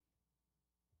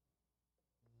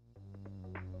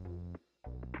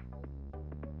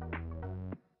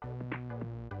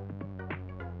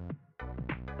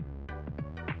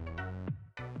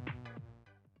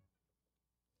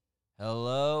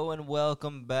Hello and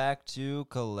welcome back to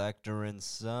Collector and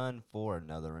Son for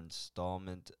another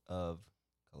installment of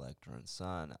Collector and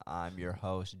Son. I'm your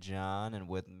host, John, and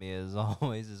with me as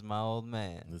always is my old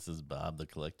man. This is Bob the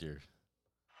Collector.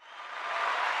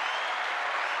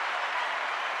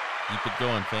 Keep it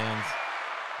going, fans.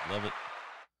 Love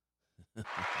it.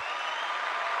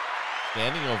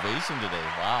 Standing ovation today.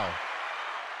 Wow.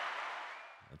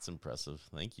 That's impressive.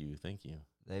 Thank you.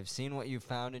 They've seen what you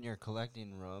found in your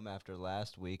collecting room after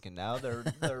last week, and now they're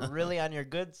really on your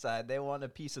good side. They want a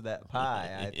piece of that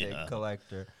pie, I think, Yeah.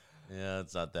 Collector. Yeah,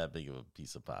 it's not that big of a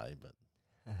piece of pie, but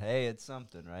Hey, it's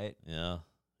something, right? yeah,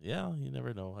 you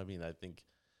never know. I mean, I think,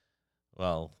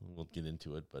 well, we'll get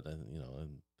into it, but I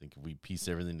think if we piece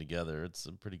everything together, it's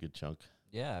a pretty good chunk.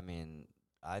 Yeah, I mean,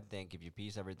 I think if you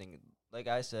piece everything, like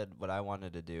I said, what I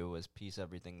wanted to do was piece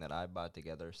everything that I bought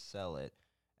together, sell it,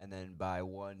 and then buy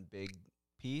one big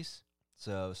piece.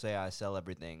 So say I sell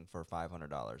everything for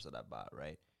 $500 that I bought,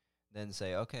 right? Then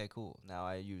say, okay, cool. Now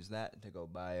I use that to go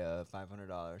buy a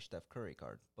 $500 Steph Curry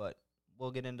card. But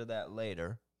we'll get into that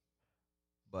later.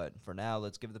 But for now,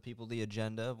 let's give the people the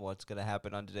agenda of what's going to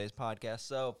happen on today's podcast.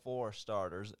 So for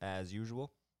starters, as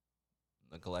usual,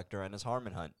 the collector and his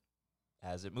Harmon hunt.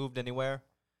 Has it moved anywhere?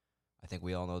 I think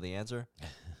we all know the answer,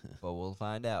 but we'll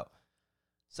find out.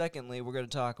 Secondly, we're going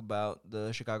to talk about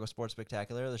the Chicago Sports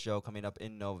Spectacular, the show coming up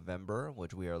in November,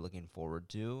 which we are looking forward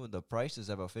to. The prices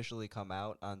have officially come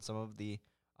out on some of the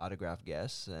autographed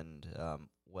guests, and,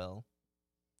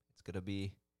 it's going to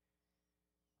be...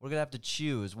 We're going to have to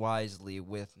choose wisely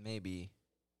with maybe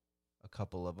a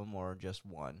couple of them or just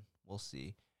one. We'll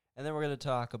see. And then we're going to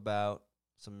talk about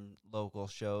some local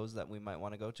shows that we might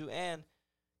want to go to. And,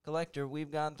 Collector, we've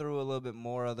gone through a little bit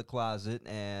more of the closet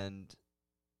and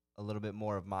a little bit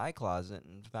more of my closet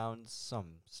and found some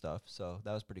stuff. So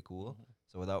that was pretty cool. Mm-hmm.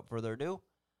 So without further ado,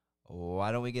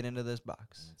 why don't we get into this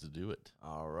box? Let's do it.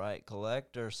 All right,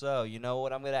 Collector. So you know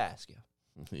what I'm going to ask you.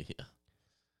 Yeah.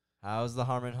 How's the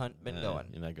Harmon hunt been going?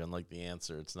 You're not going to like the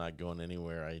answer. It's not going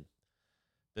anywhere. I've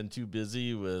been too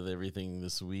busy with everything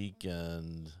this week,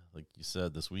 and like you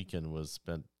said, this weekend was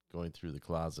spent going through the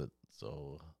closet.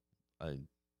 So I'm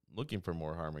looking for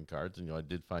more Harmon cards. And, I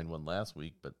did find one last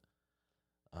week, but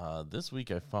this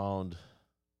week I found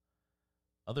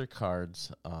other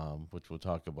cards, which we'll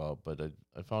talk about, but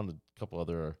I found a couple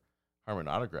other Harmon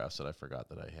autographs that I forgot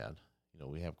that I had.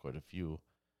 We have quite a few,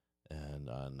 and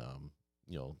on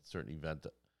certain event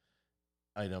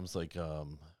items, like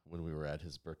when we were at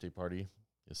his birthday party,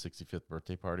 his 65th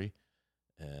birthday party,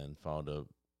 and found a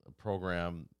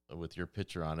program with your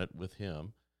picture on it with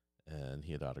him, and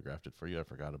he had autographed it for you. I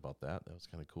forgot about that. That was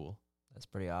kind of cool. That's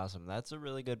pretty awesome. That's a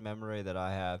really good memory that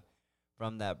I have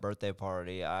from that birthday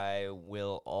party. I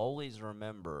will always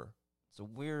remember. It's a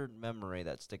weird memory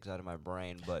that sticks out of my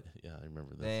brain, but Yeah, I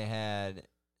remember this. they had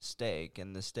steak,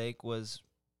 and the steak was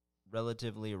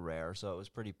relatively rare, so it was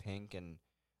pretty pink, and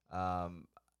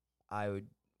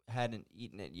hadn't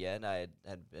eaten it yet. I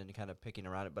had been kind of picking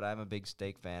around it, but I'm a big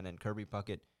steak fan, and Kirby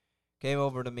Puckett came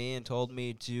over to me and told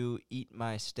me to eat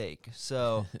my steak.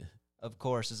 So, of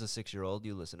course, as a 6-year-old,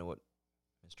 you listen to what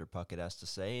Mr. Puckett has to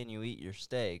say, and you eat your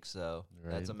steak. So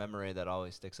that's a Right. memory that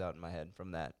always sticks out in my head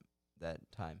from that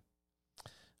time.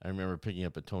 I remember picking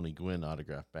up a Tony Gwynn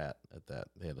autographed bat at that.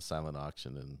 They had a silent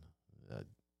auction, and I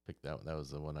picked that one. That was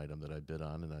the one item that I bid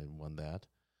on, and I won that.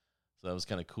 So that was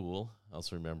kind of cool. I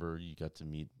also remember you got to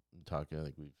meet and talk. I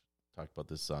think we've talked about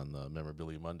this on the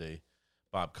Memorabilia Monday.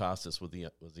 Bob Costas was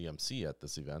the MC at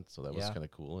this event, so that was Yeah. kind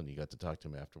of cool, and you got to talk to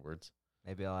him afterwards.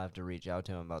 Maybe I'll have to reach out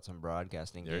to him about some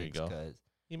broadcasting There you gigs. go. 'Cause,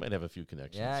 He might have a few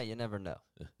connections. yeah, you never know.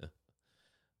 Yeah,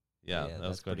 Yeah, that that's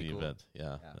was quite pretty an cool. event.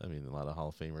 Yeah. Yeah. I mean, a lot of Hall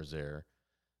of Famers there.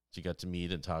 She got to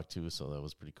meet and talk to, so that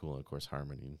was pretty cool. And, of course,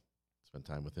 Harmon, spent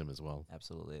time with him as well.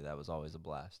 Absolutely. That was always a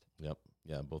blast. Yep.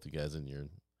 Yeah, both you guys in your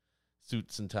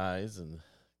suits and ties, and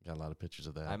got a lot of pictures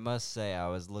of that. I must say, I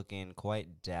was looking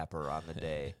quite dapper on the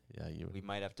day. Yeah, you We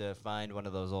might have to find one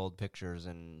of those old pictures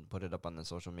and put it up on the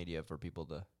social media for people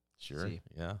to sure. see.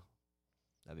 Yeah.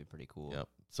 That'd be pretty cool. Yep.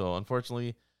 So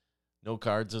unfortunately, no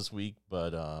cards this week,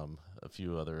 but a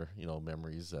few other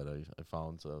memories that I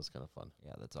found. So that was kind of fun.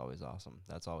 Yeah, that's always awesome.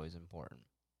 That's always important.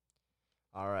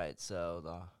 All right, so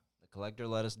the collector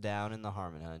let us down in the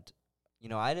Harmon hunt.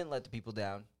 I didn't let the people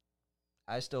down.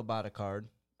 I still bought a card.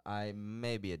 I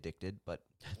may be addicted, but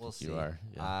we'll see. You are.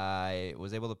 Yeah. I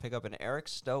was able to pick up an Eric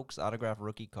Stokes autograph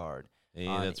rookie card. Hey,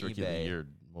 on that's rookie of eBay. the year.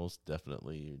 Most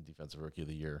definitely defensive rookie of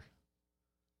the year.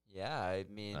 Yeah, I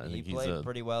mean, I he think he's played a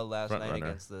pretty well last front night runner.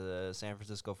 against the San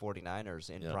Francisco 49ers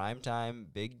in Yep. prime time,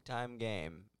 big time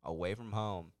game, away from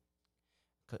home.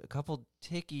 A couple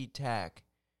ticky-tack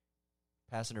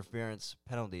pass interference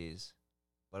penalties.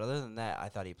 But other than that, I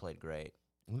thought he played great.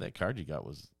 And that card you got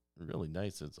was really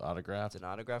nice. It's autographed. It's an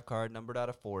autograph card numbered out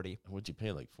of 40. What'd you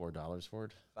pay, like $4 for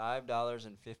it?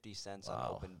 $5.50 on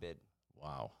Wow. open bid.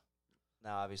 Wow.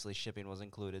 Now, obviously, shipping was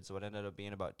included, so it ended up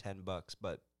being about $10.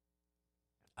 But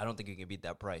I don't think you can beat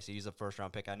that price. He's a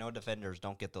first-round pick. I know defenders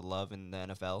don't get the love in the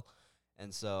NFL,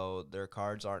 and so their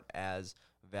cards aren't as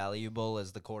valuable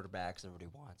as the quarterbacks. Everybody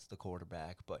wants the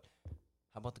quarterback, but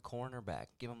how about the cornerback?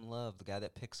 Give him love. The guy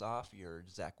that picks off your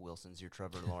Zach Wilsons, your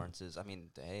Trevor Lawrences. I mean,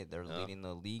 hey, they're Yeah. leading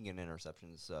the league in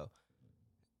interceptions, so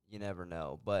you never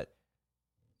know. But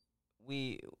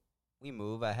we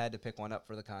move. I had to pick one up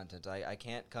for the content. I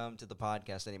can't come to the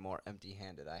podcast anymore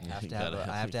empty-handed. I have You to have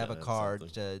gotta I have to have a have card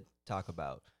something. to talk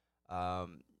about.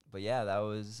 But yeah, that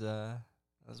was a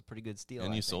pretty good steal.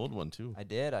 And I you think. sold one, too. I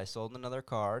did. I sold another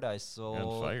card. I You're on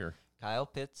sold fire. Kyle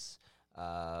Pitts,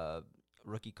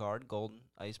 rookie card, Golden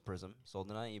Ice Prism. Sold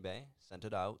it on eBay. Sent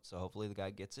it out. So hopefully the guy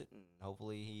gets it, and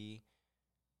hopefully he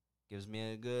gives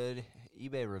me a good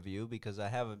eBay review because I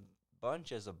have a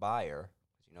bunch as a buyer.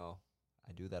 You know,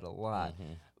 I do that a lot,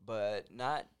 Mhm. but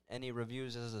not any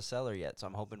reviews as a seller yet. So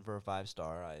I'm hoping for a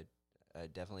 5-star. I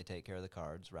definitely take care of the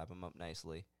cards, wrap them up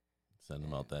nicely. Send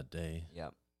them out that day.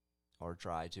 Yep. Or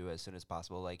try to as soon as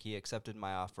possible. Like, he accepted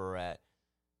my offer at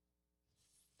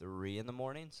 3 in the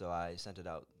morning, so I sent it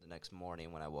out the next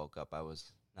morning when I woke up. I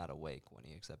was not awake when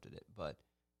he accepted it, but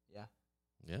yeah.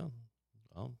 Yeah.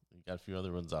 Well, you got a few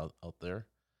other ones out there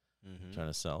Mm-hmm. trying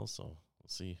to sell, so we'll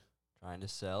see. Trying to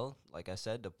sell, like I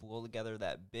said, to pull together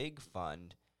that big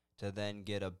fund to then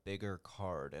get a bigger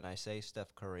card. And I say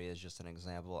Steph Curry is just an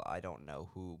example. I don't know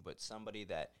who, but somebody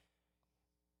that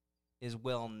is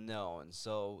well known.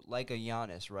 So like a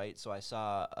Giannis, right? So I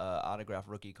saw a autograph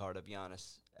rookie card of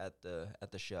Giannis at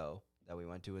the show that we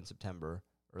went to in September,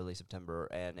 early September,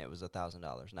 and it was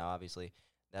 $1,000. Now obviously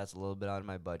that's a little bit out of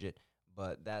my budget,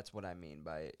 but that's what I mean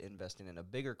by investing in a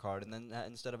bigger card. And then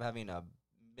instead of having a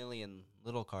million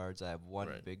little cards, I have one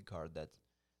Right. big card that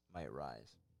might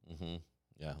rise. Mm-hmm.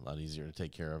 Yeah, a lot easier to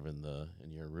take care of in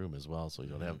your room as well, so you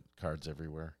don't have cards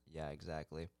everywhere. Yeah,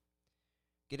 exactly.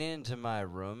 Getting into my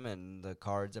room and the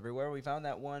cards everywhere, we found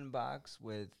that one box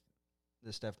with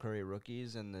the Steph Curry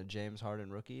rookies and the James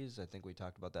Harden rookies. I think we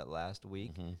talked about that last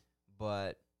week. Mhm.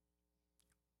 But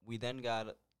we then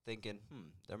got thinking,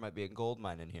 there might be a gold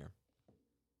mine in here.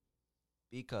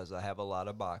 Because I have a lot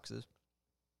of boxes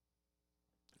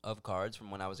of cards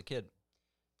from when I was a kid.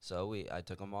 So I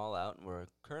took them all out, and we're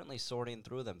currently sorting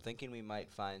through them, thinking we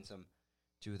might find some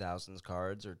 2000s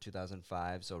cards or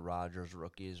 2005, so Rodgers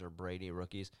rookies or Brady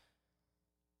rookies.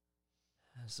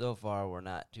 So far, we're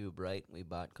not too bright. We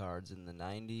bought cards in the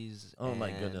 90s. Oh, my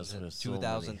and goodness, there's so many.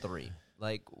 2003.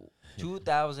 Like,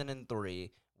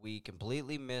 2003, we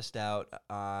completely missed out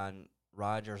on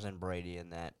Rodgers and Brady in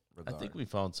that regard. I think we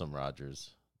found some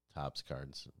Rodgers Topps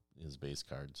cards, his base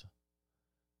cards.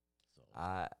 So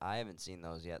I haven't seen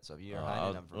those yet, so if you're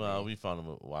hiding them from me. we found them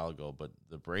a while ago, but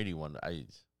the Brady one,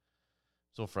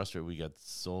 so frustrated. We got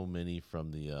so many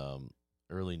from the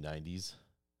early '90s.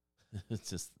 It's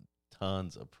just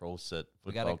tons of pro set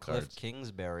We football got a Cliff cards.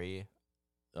 Kingsbury.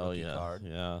 Oh rookie yeah, card.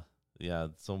 yeah.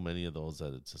 So many of those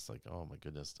that it's just like, oh my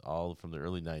goodness, all from the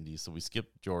early '90s. So we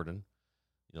skipped Jordan,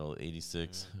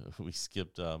 '86. We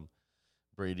skipped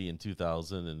Brady in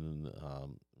 2000, and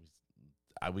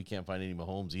we can't find any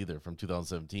Mahomes either from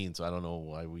 2017. So I don't know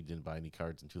why we didn't buy any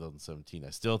cards in 2017. I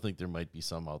still think there might be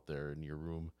some out there in your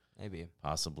room, Maybe.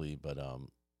 possibly, but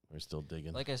we're still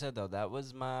digging. Like I said, though, that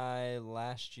was my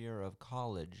last year of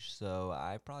college, so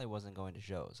I probably wasn't going to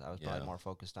shows. I was probably Yeah. more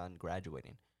focused on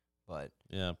graduating. But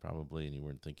Yeah, probably. And you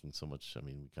weren't thinking so much. I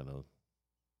mean, we kind of,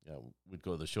 we'd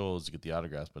go to the shows to get the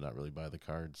autographs, but not really buy the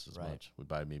cards as Right. much. We'd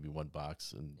buy maybe one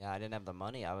box. And yeah, I didn't have the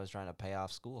money. I was trying to pay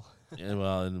off school.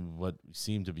 and what we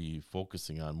seemed to be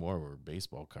focusing on more were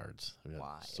baseball cards. We had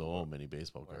Why? so many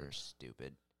baseball We're cards.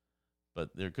 stupid.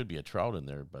 But there could be a Trout in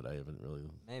there, but I haven't really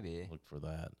Maybe. looked for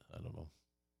that. I don't know.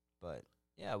 But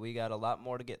yeah, we got a lot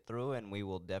more to get through, and we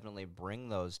will definitely bring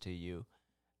those to you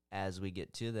as we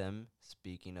get to them.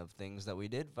 Speaking of things that we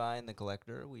did find, the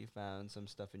collector, we found some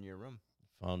stuff in your room.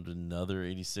 Found another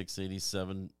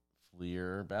 86-87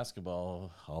 Fleer basketball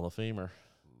Hall of Famer.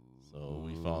 So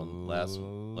we found last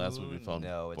week we found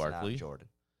no, it's Barkley. not Jordan.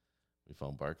 We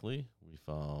found Barkley. We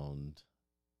found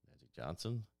Magic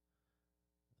Johnson.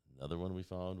 Another one we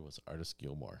found was Artis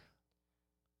Gilmore.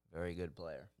 Very good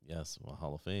player. Yes, well,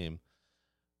 Hall of Fame.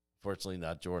 Fortunately,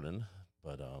 not Jordan,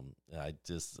 but I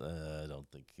just don't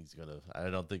think he's gonna. I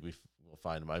don't think we'll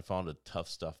find him. I found a Tough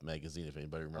Stuff magazine. If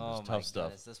anybody remembers Oh Tough my Stuff,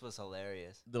 goodness, this was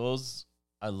hilarious. those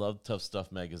I love Tough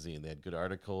Stuff magazine. They had good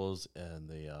articles, and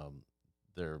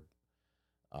their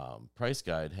price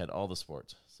guide had all the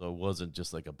sports. So it wasn't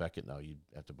just like a Beckett now. You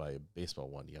have to buy a baseball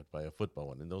one, you have to buy a football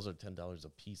one, and those are $10 a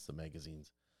piece, the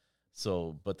magazines.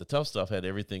 So, but the Tough Stuff had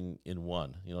everything in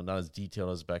one. Not as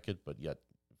detailed as Beckett, but yet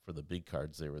for the big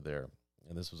cards they were there.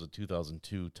 And this was a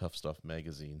 2002 Tough Stuff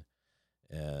magazine,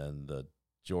 and the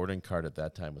Jordan card at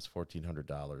that time was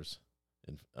 $1,400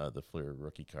 in the Fleer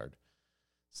rookie card.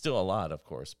 Still a lot, of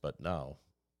course, but now,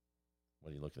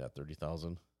 what are you looking at,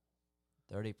 30,000?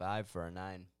 35 for a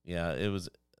 9. Yeah, it was.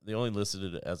 They only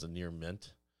listed it as a near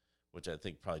mint, which I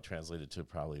think probably translated to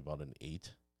probably about an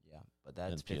 8. Yeah, but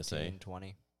that's in PSA. 15,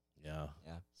 20. Yeah.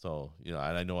 Yeah. So, and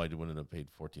I know I wouldn't have paid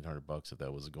 $1,400 if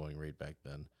that was a going rate back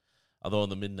then. Although in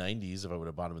the mid-90s, if I would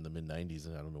have bought them in the mid-90s,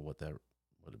 and I don't know what that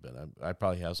would have been. I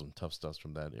probably have some Tough Stuffs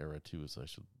from that era too, so I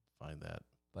should find that.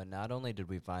 But not only did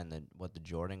we find what the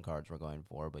Jordan cards were going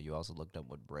for, but you also looked up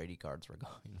what Brady cards were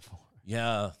going for.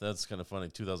 Yeah, that's kind of funny.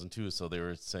 2002, so they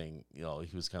were saying,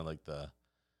 he was kind of like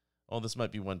this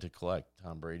might be one to collect,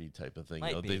 Tom Brady type of thing.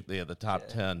 They had the top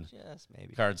 10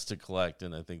 maybe cards to collect,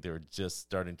 and I think they were just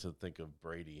starting to think of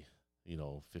Brady,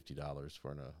 $50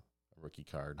 for a rookie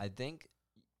card. I think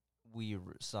we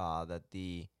saw that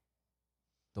the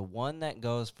one that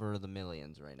goes for the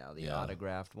millions right now, the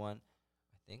autographed one,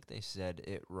 I think they said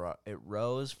it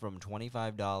rose from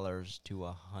 $25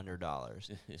 to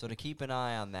 $100. So to keep an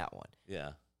eye on that one.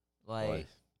 Yeah.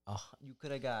 You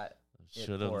could have got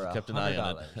should have kept an eye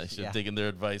on it. I should have taken their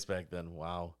advice back then.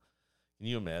 Wow. Can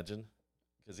you imagine?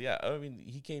 Because,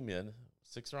 he came in,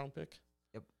 6th round pick.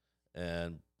 Yep.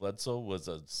 And Bledsoe was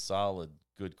a solid,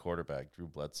 good quarterback, Drew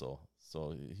Bledsoe.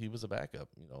 So he was a backup,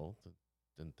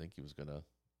 Didn't think he was going to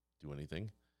do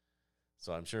anything.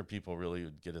 So I'm sure people really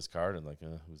would get his card and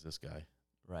who's this guy?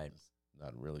 Right.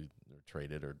 Not really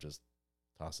trade it or just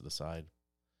toss it aside.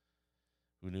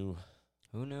 Who knew?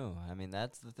 Who knew? I mean,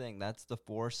 that's the thing. That's the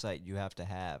foresight you have to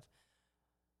have.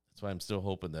 That's why I'm still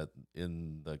hoping that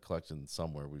in the collection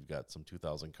somewhere we've got some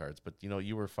 2000 cards. But,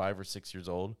 you were 5 or 6 years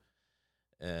old,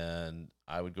 and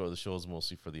I would go to the shows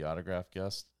mostly for the autograph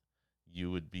guest. You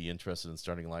would be interested in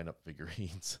starting lineup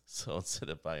figurines. So instead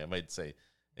of I might say,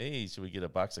 hey, should we get a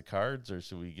box of cards or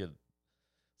should we get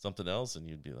something else? And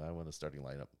you'd be like, I want a starting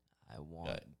lineup. I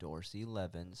want Dorsey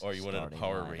Levens. Or you wanted a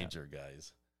Power Ranger,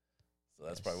 guys. So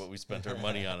that's probably what we spent our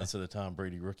money on instead of Tom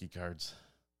Brady rookie cards.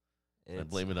 I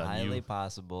blame it on you. It's highly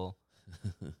possible,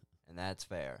 and that's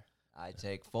fair. I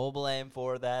take full blame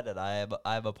for that, and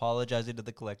I'm apologizing to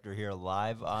the collector here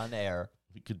live on air.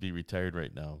 We could be retired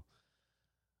right now,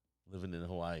 living in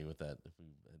Hawaii with that if we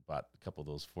had bought a couple of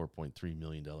those $4.3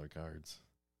 million cards.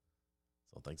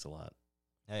 So thanks a lot.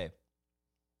 Hey,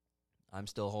 I'm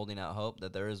still holding out hope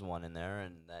that there is one in there,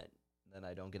 and that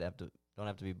I don't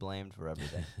have to be blamed for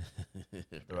everything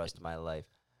the rest of my life.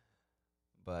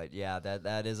 But yeah,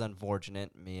 that is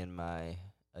unfortunate. Me and my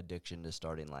addiction to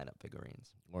starting lineup figurines.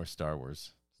 Or Star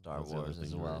Wars. Star Wars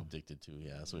as well. We're addicted to,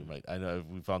 yeah. So I know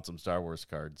we found some Star Wars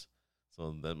cards.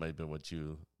 So that might have been what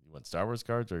you want Star Wars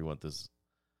cards or you want this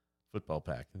football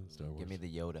pack? Star Wars. Give me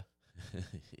the Yoda.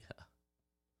 Yeah.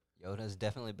 Yoda's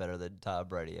definitely better than Tom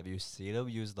Brady. Have you seen him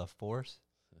use the Force?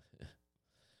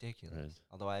 Ridiculous. Right.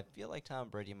 Although I feel like Tom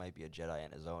Brady might be a Jedi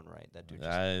in his own right. That dude.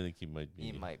 I think he might be.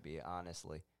 He might be,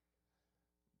 honestly.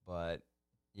 But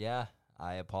yeah,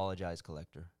 I apologize,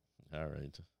 collector. All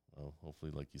right. Well,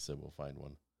 hopefully, like you said, we'll find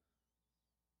one.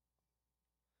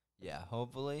 Yeah,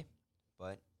 hopefully,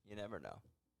 but you never know.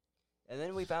 And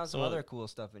then we found some other cool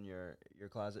stuff in your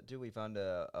closet too. We found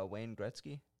a Wayne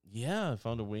Gretzky. Yeah, I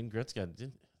found a Wayne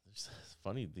Gretzky. It's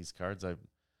funny, these cards I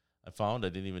found I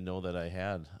didn't even know that I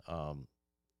had.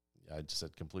 I just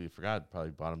had completely forgot.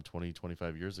 Probably bought him 20,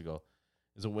 25 years ago.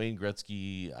 It's a Wayne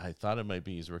Gretzky. I thought it might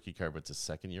be his rookie card, but it's a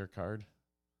second-year card.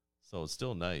 So it's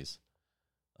still nice.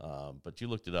 But you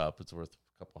looked it up. It's worth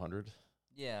a couple hundred.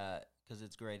 Yeah, because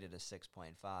it's graded a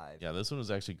 6.5. Yeah, this one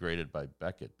was actually graded by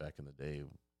Beckett back in the day.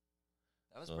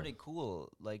 That was pretty cool,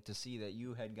 to see that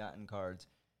you had gotten cards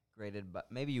graded, but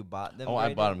maybe you bought them. Oh,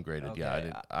 graded? I bought them graded. Okay.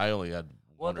 Yeah, I only had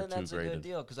one or two graded. Well, then that's a good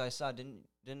deal because I saw didn't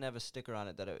have a sticker on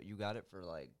it that you got it for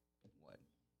what?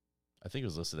 I think it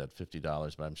was listed at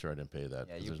 $50, but I'm sure I didn't pay that.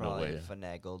 Yeah, you probably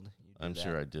finagled. I'm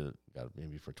sure I did. Got it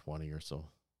maybe for 20 or so.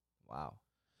 Wow.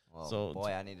 Well,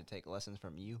 boy, I need to take lessons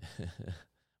from you.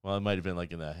 Well, it might have been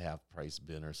in a half price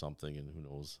bin or something, and who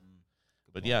knows.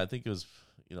 But point. Yeah, I think it was.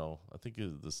 I think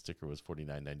the sticker was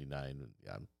 $49.99, and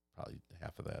yeah, probably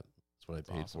half of that. That's what I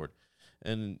paid for it,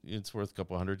 and it's worth a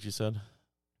couple hundred. You said.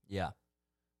 Yeah.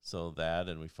 So that,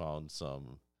 and we found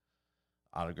some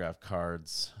autograph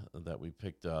cards that we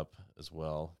picked up as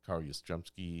well. Carl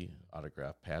Yastrzemski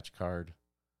autograph patch card.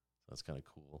 That's kind of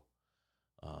cool.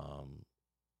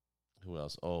 Who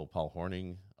else? Oh, Paul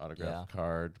Hornung autograph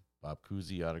card. Bob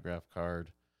Cousy autograph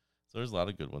card. So there's a lot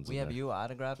of good ones. We have you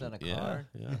autographed on a card.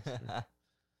 Yeah. Sure.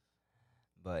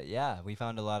 But yeah, we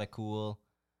found a lot of cool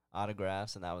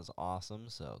autographs, and that was awesome.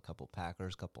 So a couple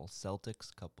Packers, couple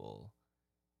Celtics, couple,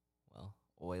 well,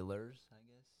 Oilers, I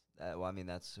guess. Well, I mean,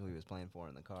 that's who he was playing for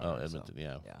in the card. Oh, Edmonton, so,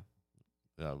 yeah. Yeah.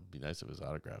 That would be nice if it was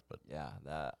autographed, but yeah,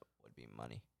 that would be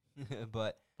money.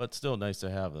 but still nice to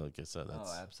have. Like I said,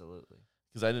 that's absolutely.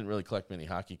 because I didn't really collect many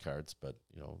hockey cards, but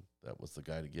that was the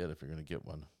guy to get if you're going to get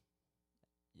one.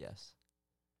 Yes.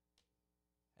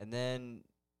 And then,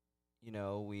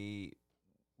 we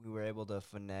were able to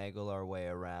finagle our way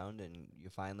around, and you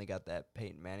finally got that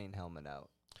Peyton Manning helmet out.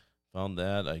 Found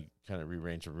that. I kind of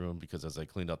rearranged the room because as I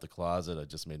cleaned out the closet, I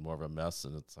just made more of a mess.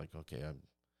 And it's like, okay,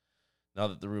 now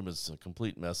that the room is a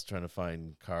complete mess, trying to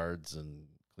find cards and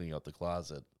cleaning out the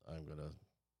closet, I'm going to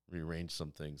rearrange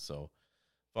some things. So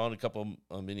found a couple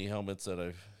mini helmets that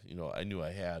I knew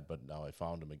I had, but now I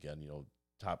found them again.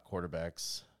 Top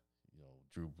quarterbacks,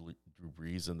 Drew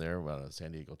Brees in there on a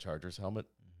San Diego Chargers helmet.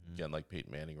 Mm-hmm. Again, like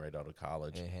Peyton Manning right out of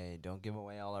college. Hey, don't give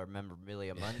away all our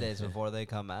memorabilia Mondays before they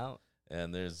come out.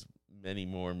 And there's many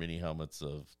more mini helmets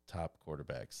of top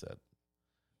quarterbacks that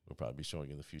we'll probably be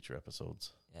showing in the future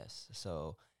episodes. Yes.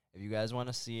 So if you guys want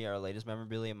to see our latest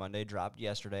memorabilia Monday, dropped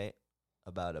yesterday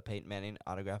about a Peyton Manning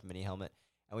autograph mini helmet.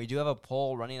 And we do have a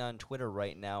poll running on Twitter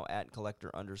right now at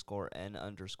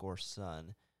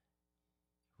collector_N_son.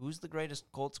 Who's the greatest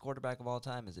Colts quarterback of all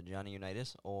time? Is it Johnny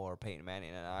Unitas or Peyton Manning?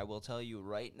 And I will tell you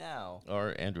right now.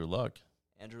 Or Andrew Luck.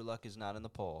 Andrew Luck is not in the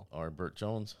poll. Or Burt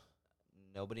Jones.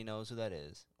 Nobody knows who that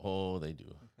is. Oh, they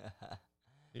do.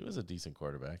 He was a decent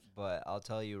quarterback. But I'll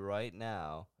tell you right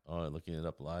now. Oh, looking it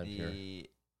up live here. The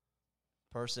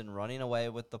person running away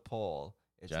with the poll.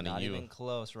 It's Johnny not U. even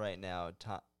close right now.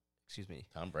 Tom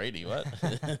Brady, what?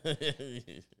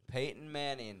 Peyton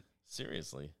Manning.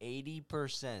 Seriously.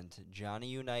 80%. Johnny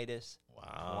Unitas.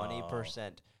 Wow.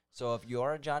 20%. So if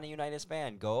you're a Johnny Unitas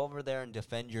fan, go over there and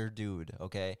defend your dude,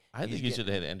 okay? I think you should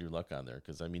have had Andrew Luck on there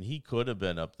because, he could have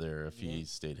been up there if he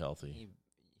stayed healthy. He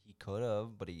could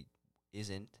have, but he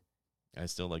isn't. I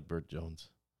still like Burt Jones.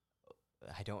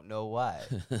 I don't know why.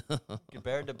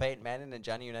 Compared to Peyton Manning and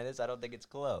Johnny Unitas, I don't think it's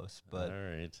close. But all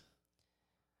right.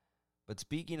 But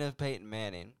speaking of Peyton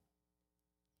Manning,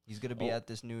 he's going to be at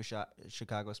this new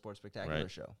Chicago Sports Spectacular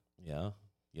show. Yeah.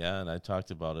 Yeah, and I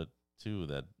talked about it, too,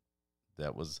 that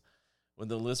was when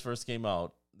the list first came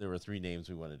out, there were 3 names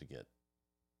we wanted to get.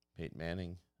 Peyton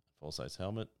Manning, full-size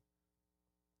helmet.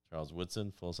 Charles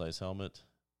Woodson, full-size helmet.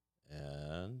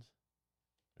 And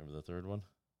remember the third one?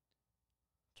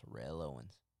 Terrell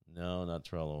Owens. No, not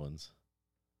Terrell Owens.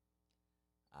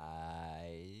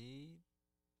 You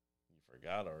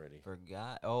forgot already.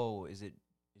 Forgot. Oh, is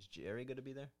Jerry going to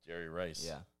be there? Jerry Rice.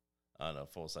 Yeah. On a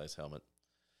full-size helmet.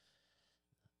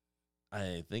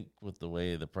 I think with the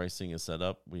way the pricing is set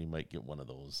up, we might get one of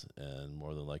those, and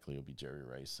more than likely it'll be Jerry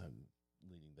Rice. I'm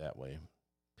leaning that way.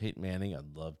 Peyton Manning,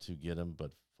 I'd love to get him,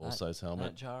 but full-size helmet.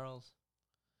 Not Charles.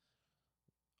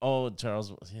 Oh,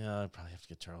 Charles. Yeah, I'd probably have to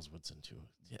get Charles Woodson, too.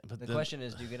 Yeah, but the question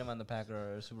is, do you get him on the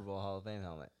Packer or Super Bowl Hall of Fame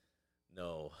helmet?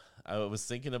 No. I was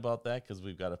thinking about that because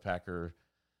we've got a Packer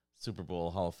Super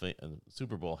Bowl Hall of Fame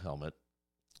Super Bowl helmet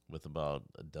with about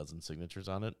a dozen signatures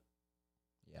on it.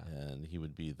 Yeah. And he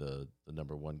would be the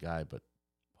number 1 guy, but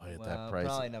boy, at that price.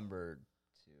 Probably number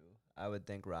 2. I would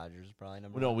think Rodgers is probably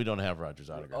number 1. No, we don't have Rodgers'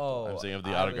 autograph. Oh, I'm saying of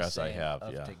the autographs I have.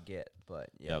 To get, but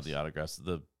yes. Yeah, the autographs.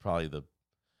 The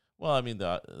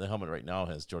helmet right now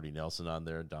has Jordy Nelson on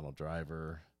there, Donald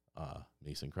Driver,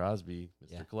 Mason Crosby,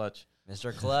 Mr. Clutch.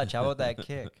 Mr. Clutch, how about that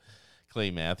kick? Clay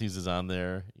Matthews is on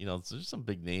there. So there's some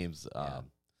big names.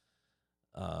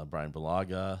 Brian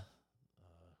Balaga.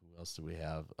 Who else do we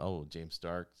have? Oh, James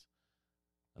Starks.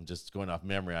 I'm just going off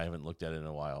memory. I haven't looked at it in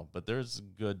a while. But there's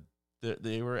good.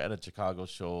 They were at a Chicago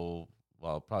show,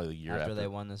 probably the year after they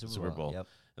won the Super Bowl. Yep.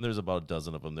 And there's about a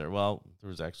dozen of them there. Well, there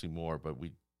was actually more, but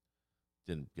we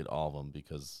didn't get all of them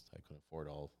because I couldn't afford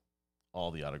all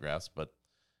the autographs. But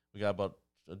we got about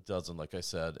a dozen, like I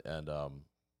said. And,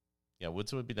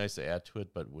 Woodson would be nice to add to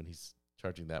it, but when he's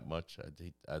charging that much,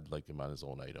 I'd like him on his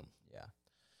own item. Yeah.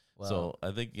 Well, so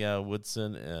I think,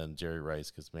 Woodson and Jerry Rice,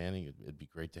 because Manning, it'd be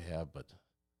great to have, but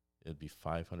it'd be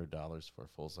 $500 for a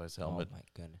full-size helmet. Oh, my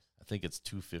goodness. I think it's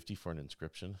 $250 for an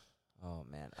inscription. Oh,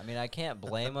 man. I mean, I can't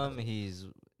blame him. He's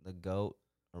the GOAT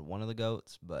or one of the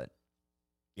GOATs, but.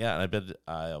 Yeah, and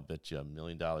I'll bet you $1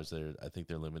 million there. I think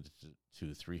they're limited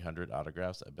to 300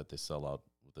 autographs. I bet they sell out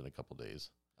within a couple days.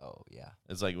 Oh, yeah.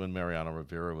 It's like when Mariano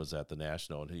Rivera was at the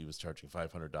National and he was charging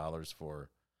 $500 for,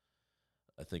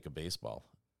 I think, a baseball.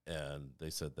 And they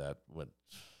said that when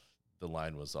the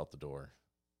line was out the door,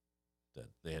 that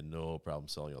they had no problem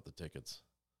selling out the tickets.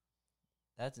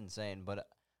 That's insane. But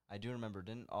I do remember,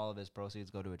 didn't all of his proceeds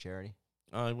go to a charity?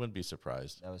 I wouldn't be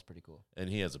surprised. That was pretty cool. And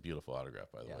he has a beautiful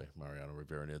autograph, by the Yeah. way, Mariano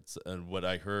Rivera. And what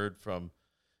I heard from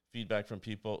feedback from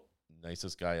people,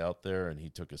 nicest guy out there, and he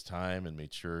took his time and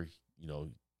made sure,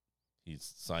 he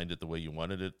signed it the way you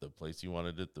wanted it, the place you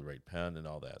wanted it, the right pen and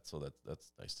all that. So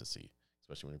that's nice to see,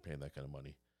 especially when you're paying that kind of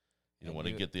money. You don't want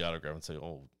to get the autograph and say,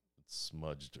 oh, it's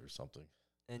smudged or something.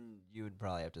 And you would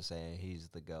probably have to say he's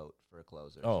the GOAT for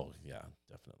closers. Oh, yeah,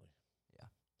 definitely.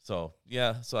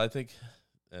 Yeah. So I think,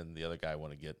 and the other guy I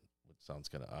want to get, which sounds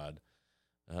kind of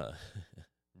odd,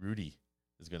 Rudy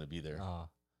is going to be there. Oh,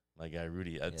 My guy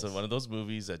Rudy. It's Yes. one of those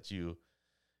movies that you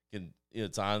can,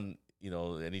 it's on,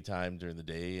 anytime during the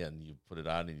day, and you put it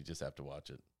on and you just have to watch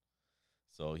it.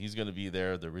 So he's going to be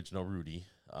there, the original Rudy,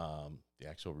 the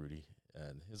actual Rudy,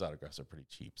 and his autographs are pretty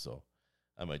cheap. So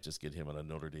I might just get him on a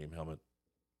Notre Dame helmet.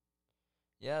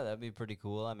 yeah, that'd be pretty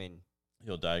cool. I mean,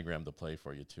 He'll diagram the play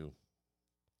for you too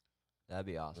that'd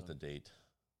be awesome. with the date.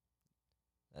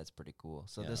 That's pretty cool.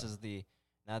 So this Yeah. is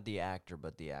not the actor,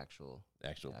 but the actual.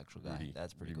 Actual guy. Rudy.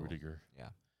 That's pretty Rudy cool. Rudiger. Yeah.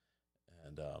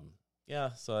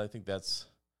 And so I think that's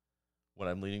what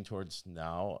I'm leaning towards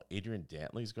now. Adrian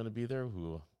Dantley's going to be there,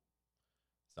 who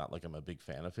it's not like I'm a big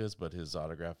fan of his, but his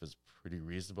autograph is pretty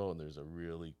reasonable, and there's a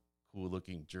really cool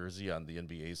looking jersey on the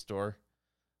NBA store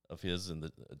of his in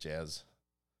the Jazz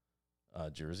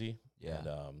jersey. Yeah.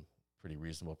 And pretty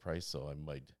reasonable price, so I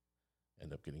might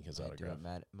end up getting his Might do it,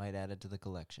 autograph. might add it to the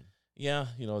collection. Yeah,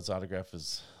 his autograph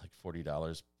is like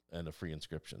 $40 and a free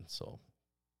inscription, so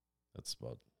that's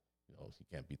about, you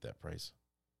can't beat that price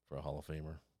for a Hall of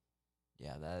Famer.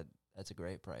 Yeah, that's a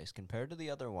great price compared to the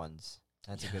other ones.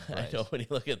 That's a good I price. know, when you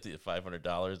look at the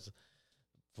 $500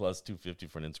 plus $250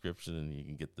 for an inscription, and you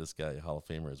can get this guy a Hall of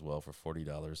Famer as well for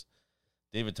 $40.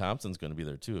 David Thompson's going to be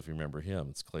there too, if you remember him.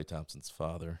 It's Klay Thompson's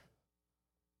father,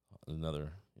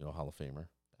 another Hall of Famer.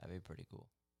 That'd be pretty cool.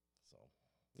 So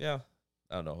yeah,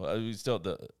 I don't know.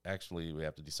 We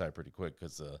have to decide pretty quick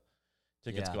because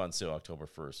tickets Yeah. go on sale October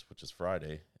 1st, which is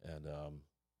Friday, and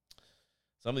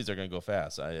some of these are going to go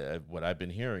fast. What I've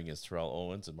been hearing is Terrell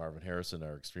Owens and Marvin Harrison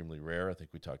are extremely rare. I think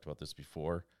we talked about this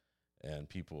before, and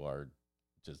people are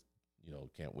just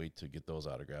can't wait to get those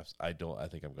autographs. I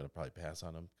think I'm going to probably pass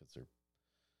on them because they're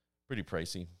pretty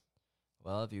pricey.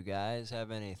 Well, if you guys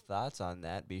have any thoughts on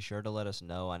that, be sure to let us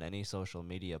know on any social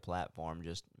media platform.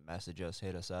 Just message us,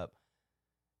 hit us up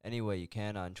any way you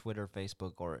can on Twitter,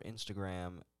 Facebook, or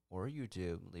Instagram, or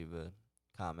YouTube. Leave a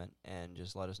comment and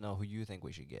just let us know who you think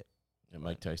we should get. And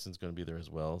Mike Tyson's going to be there as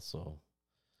well, so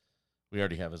we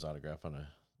already have his autograph on a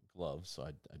glove, so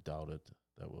I doubt it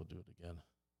that we'll do it again.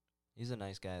 He's a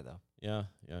nice guy, though. Yeah,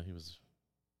 he was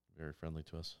very friendly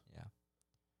to us. Yeah.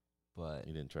 But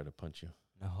He didn't try to punch you.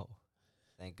 no,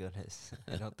 thank goodness.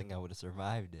 I don't think I would have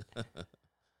survived it.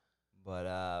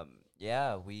 But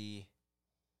yeah, we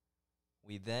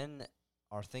then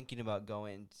are thinking about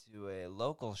going to a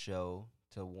local show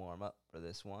to warm up for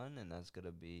this one, and that's going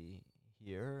to be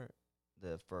here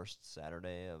the first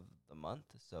Saturday of the month.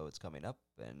 So it's coming up,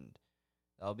 and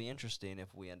that'll be interesting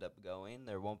if we end up going.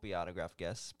 There won't be autograph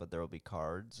guests, but there will be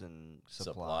cards and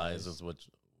supplies. Supplies is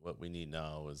what we need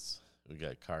now. Is we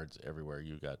got cards everywhere.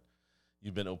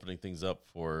 You've been opening things up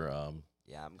for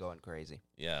Yeah, I'm going crazy.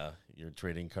 your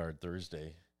trading card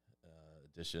Thursday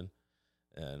edition,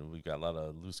 and we've got a lot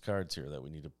of loose cards here that we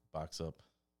need to box up.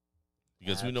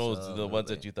 Because who knows, the ones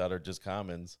that Absolutely. you thought are just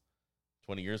commons,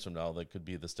 20 years from now, that could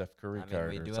be the Steph Curry I mean,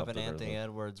 card. we or do have an something, or Anthony the-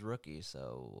 Edwards rookie,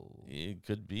 so It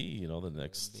could be, the could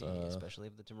next be, especially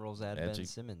if the Timberwolves add Ben Magic.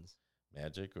 Simmons.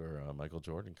 Magic or Michael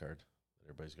Jordan card that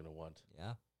everybody's going to want.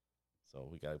 Yeah, So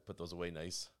we got to put those away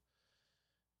nice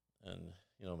and,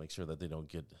 make sure that they don't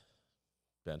get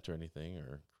bent or anything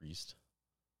or creased.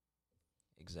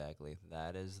 exactly.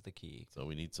 That is the key. So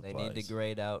we need supplies. They need to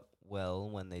grade out well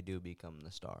when they do become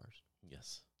the stars.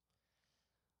 Yes.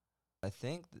 I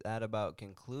think that about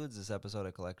concludes this episode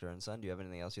of Collector and Son. Do you have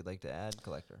anything else you'd like to add,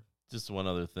 Collector? Just one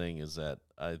other thing is that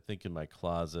I think in my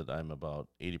closet I'm about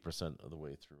 80% of the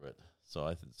way through it.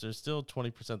 So there's still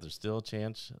 20%. There's still a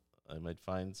chance I might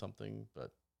find something,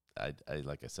 but I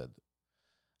like I said,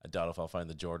 I doubt if I'll find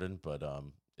the Jordan. But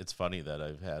it's funny that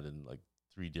I've had in like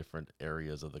 3 different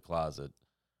areas of the closet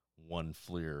one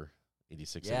Fleer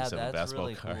 86, Yeah, 87 that's basketball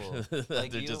really card. cool.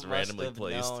 that they're just randomly have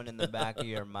placed. known in the back of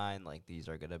your mind like these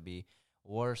are gonna be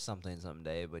worth something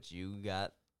someday, but you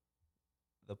got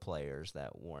the players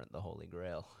that weren't the Holy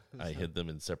Grail. I hid them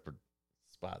in separate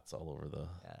spots all over the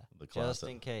Just closet.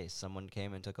 in case someone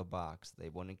came and took a box, they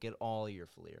wouldn't get all your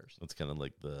fleers. That's kind of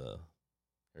like the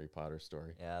Harry Potter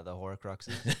story. Yeah, the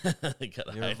Horcruxes.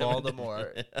 Gotta You're hide 'em in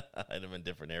Voldemort. hide them in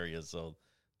different areas so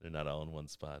they're not all in one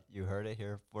spot. You heard it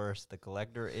here first. The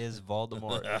collector is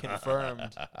Voldemort.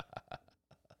 Confirmed.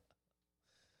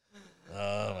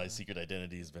 Oh, my secret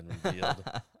identity has been revealed.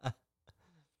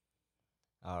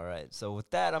 All right. So with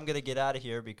that, I'm gonna get out of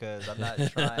here because I'm not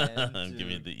trying I'm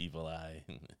giving you to the evil eye.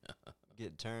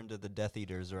 get turned to the Death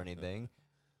Eaters or anything.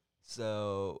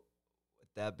 So with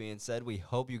that being said, we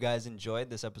hope you guys enjoyed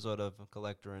this episode of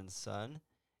Collector and Son.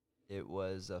 It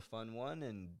was a fun one,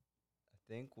 and I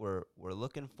think we're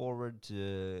looking forward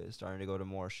to starting to go to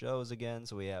more shows again,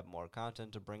 so we have more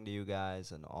content to bring to you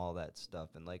guys and all that stuff.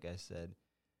 And like I said,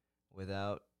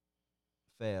 without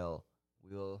fail,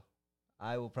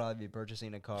 I will probably be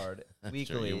purchasing a card I'm sure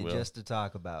weekly you will. just to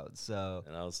talk about. So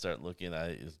And I'll start looking.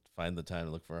 I find the time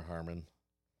to look for a Harmon.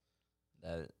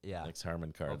 yeah, Next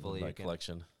Harmon card Hopefully in my you can-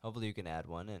 collection. hopefully you can add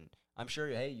one. And I'm sure,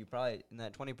 hey, you probably in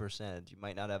that 20%, you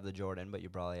might not have the Jordan, but you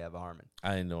probably have a Harmon.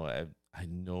 I know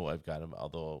I've got him.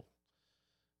 Although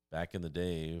back in the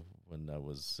day when I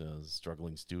was a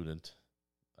struggling student,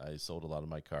 I sold a lot of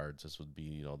my cards. This would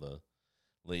be the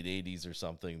late 80s or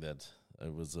something that I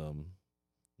was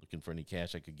looking for any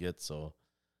cash I could get. So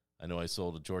I know I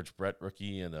sold a George Brett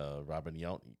rookie and a Robin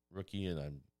Yount rookie, and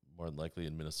I'm more than likely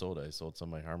in Minnesota. I sold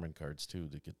some of my Harmon cards too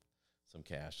to get some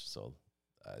cash. So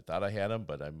I thought I had them,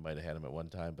 but I might have had them at one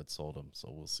time, but sold them. So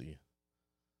we'll see.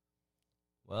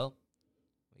 Well,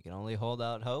 we can only hold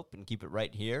out hope and keep it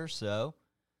right here. So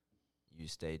you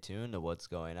stay tuned to what's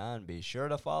going on. Be sure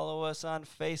to follow us on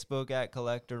Facebook at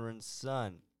Collector and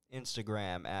Son,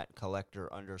 Instagram at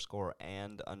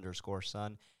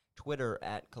collector_and_son, Twitter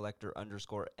at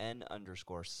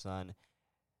collector_n_son,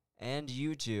 and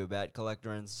YouTube at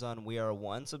Collector and Son. We are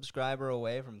 1 subscriber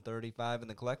away from 35, and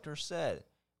the collector said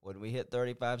when we hit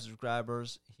 35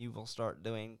 subscribers, he will start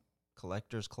doing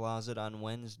Collector's Closet on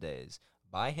Wednesdays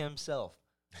by himself.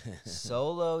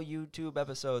 Solo YouTube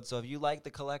episode. So if you like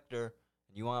the collector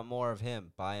and you want more of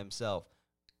him by himself,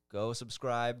 go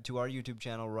subscribe to our YouTube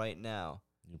channel right now.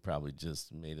 You probably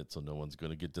just made it so no one's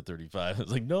going to get to 35.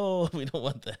 It's like, no, we don't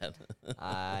want that.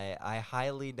 I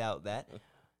highly doubt that.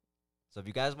 So if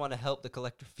you guys want to help the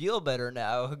collector feel better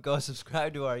now, go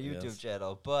subscribe to our YouTube Yes.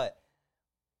 channel. But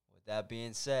with that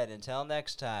being said, until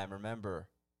next time, remember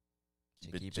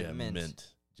to keep it mint.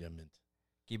 Gem mint.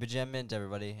 Keep it gem mint,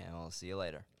 everybody, and we'll see you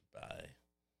later.